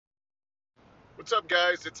What's up,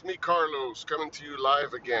 guys? It's me, Carlos, coming to you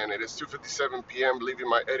live again. It is 2:57 p.m. leaving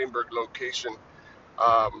my Edinburgh location.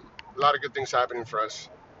 A lot of good things happening for us.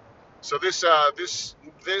 So this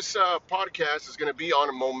podcast is going to be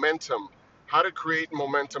on momentum, how to create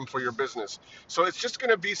momentum for your business. So it's just going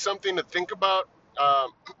to be something to think about.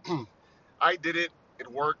 I did it.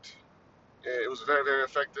 It worked. It was very, very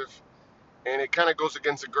effective, and it kind of goes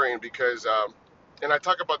against the grain because, and I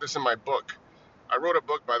talk about this in my book. I wrote a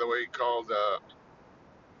book, by the way, called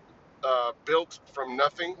 "Built from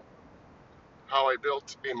Nothing: How I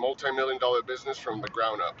Built a Multi-Million Dollar Business from the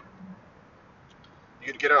Ground Up." You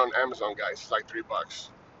could get it on Amazon, guys. It's like $3.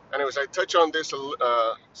 Anyways, I touch on this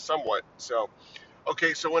somewhat. So,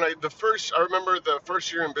 okay, so I remember the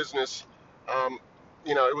first year in business. Um,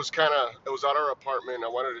 it was at our apartment. I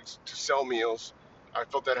wanted to sell meals. I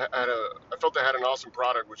felt I had an awesome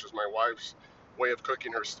product, which was my wife's way of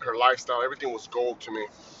cooking, her lifestyle. Everything was gold to me.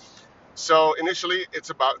 So initially, it's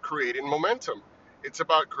about creating momentum. It's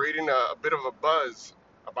about creating a bit of a buzz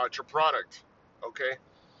about your product. Okay.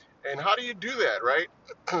 And how do you do that, right?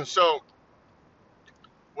 So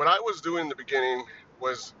what I was doing in the beginning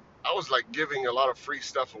was I was like giving a lot of free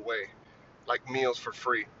stuff away, like meals for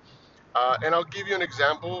free. And I'll give you an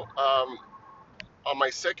example. On my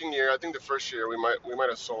second year, I think the first year we might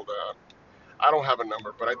have sold. I don't have a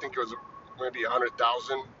number, but I think it was maybe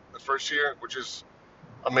 100,000 the first year, which is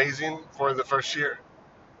amazing for the first year.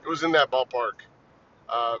 It was in that ballpark.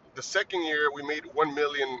 The second year, we made $1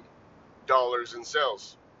 million in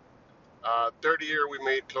sales. Third year, we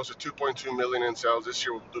made close to 2.2 million in sales. This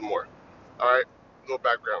year, we'll do more. All right, a little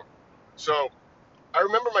background. So I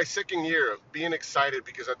remember my second year being excited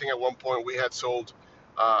because I think at one point we had sold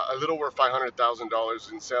a little over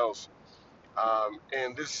 $500,000 in sales.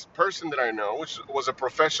 And this person that I know, which was a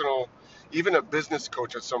professional, even a business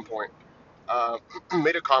coach at some point,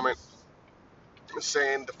 made a comment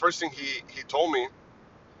saying the first thing he told me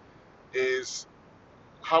is,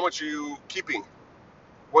 "How much are you keeping?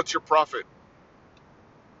 What's your profit?"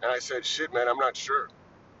 And I said, "Shit, man, I'm not sure."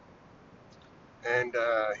 And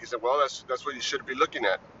he said, "Well, that's what you should be looking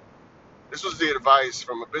at." This was the advice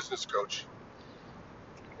from a business coach.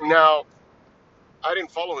 Now, I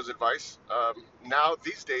didn't follow his advice. Now,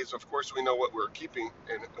 these days, of course, we know what we're keeping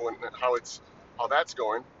and how that's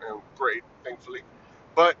going, and great, thankfully.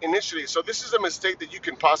 But initially, so this is a mistake that you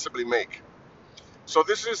can possibly make. So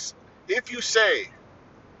this is if you say,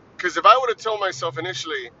 because if I would have told myself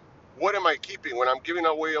initially, what am I keeping when I'm giving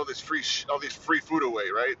away all this free food away,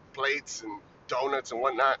 right? Plates and donuts and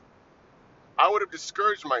whatnot. I would have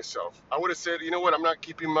discouraged myself. I would have said, you know what, I'm not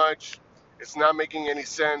keeping much. It's not making any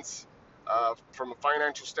sense from a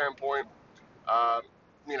financial standpoint. Uh,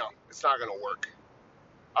 it's not going to work.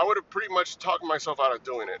 I would have pretty much talked myself out of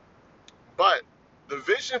doing it. But the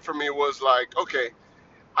vision for me was like, okay,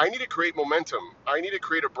 I need to create momentum. I need to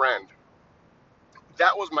create a brand.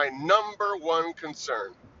 That was my number one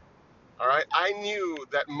concern. All right. I knew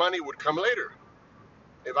that money would come later.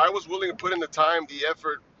 If I was willing to put in the time, the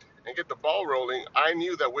effort, and get the ball rolling, I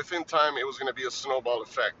knew that within time it was going to be a snowball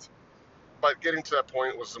effect. But getting to that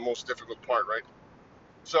point was the most difficult part, right?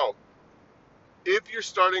 So, if you're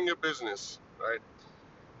starting a business, right,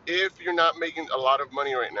 if you're not making a lot of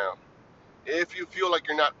money right now, if you feel like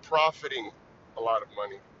you're not profiting a lot of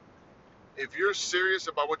money, if you're serious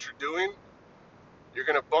about what you're doing, you're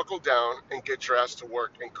going to buckle down and get your ass to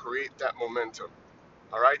work and create that momentum.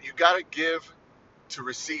 All right? You got to give to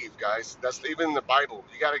receive, guys. That's even in the Bible.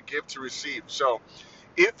 You got to give to receive. So,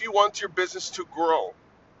 if you want your business to grow,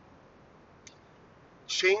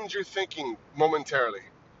 change your thinking momentarily.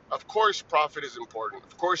 Of course, profit is important.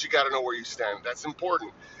 Of course, you got to know where you stand. That's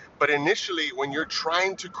important. But initially, when you're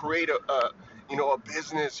trying to create a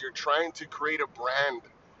business, you're trying to create a brand,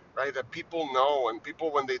 right? That people know, and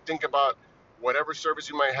people, when they think about whatever service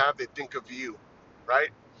you might have, they think of you, right?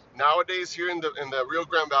 Nowadays, here in the Rio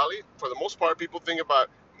Grande Valley, for the most part, people think about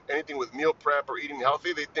anything with meal prep or eating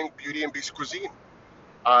healthy. They think Beauty and Beast Cuisine.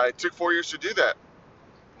 It took 4 years to do that,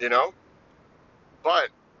 you know, but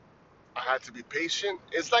I had to be patient.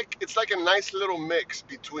 It's like a nice little mix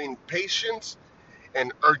between patience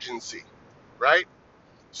and urgency, right?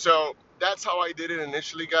 So that's how I did it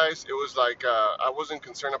initially, guys. It was like I wasn't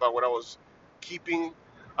concerned about what I was keeping.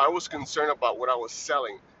 I was concerned about what I was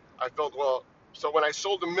selling. I felt, well, so when I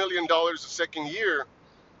sold $1 million the second year,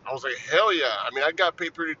 I was like, hell yeah. I mean, I got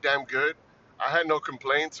paid pretty damn good. I had no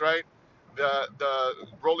complaints, right? The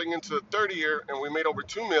rolling into the third year, and we made over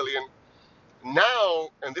 2 million. Now,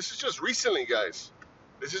 and this is just recently, guys.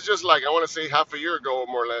 This is just like I want to say half a year ago,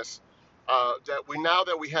 more or less.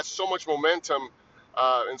 That we had so much momentum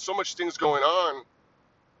and so much things going on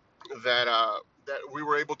that that we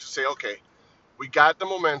were able to say, okay, we got the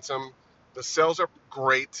momentum. The sales are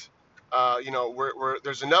great.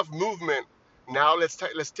 There's enough movement. Now let's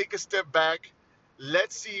take a step back.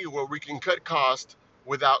 Let's see where we can cut cost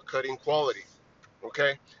without cutting quality.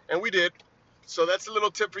 Okay, and we did. So that's a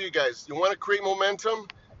little tip for you guys. You want to create momentum,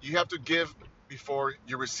 you have to give before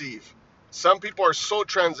you receive. Some people are so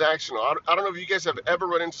transactional. I don't know if you guys have ever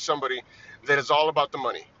run into somebody that is all about the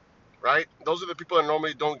money, right? Those are the people that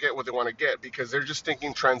normally don't get what they want to get because they're just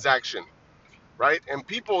thinking transaction, right? And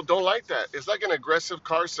people don't like that. It's like an aggressive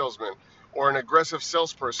car salesman or an aggressive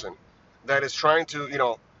salesperson that is trying to,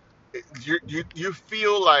 you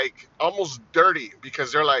feel like almost dirty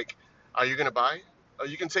because they're like, "Are you gonna buy?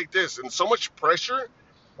 You can take this," and so much pressure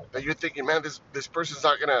that you're thinking, "Man, this person's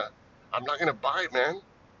not gonna, I'm not gonna buy, man."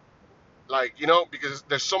 Like because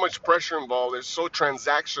there's so much pressure involved. They're so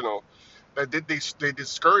transactional that they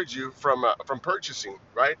discourage you from purchasing,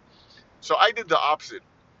 right? So I did the opposite.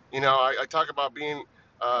 I talk about being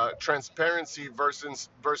transparency versus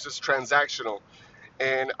transactional.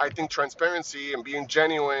 And I think transparency and being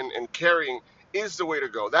genuine and caring is the way to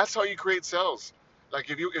go. That's how you create sales. Like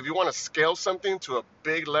if you want to scale something to a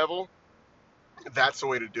big level, that's the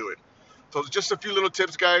way to do it. So just a few little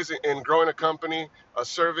tips, guys, in growing a company, a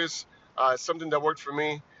service, something that worked for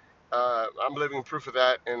me. I'm living proof of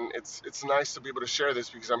that, and it's nice to be able to share this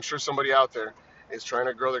because I'm sure somebody out there is trying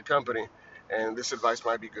to grow their company, and this advice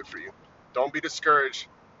might be good for you. Don't be discouraged.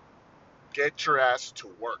 Get your ass to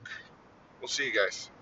work. We'll see you guys.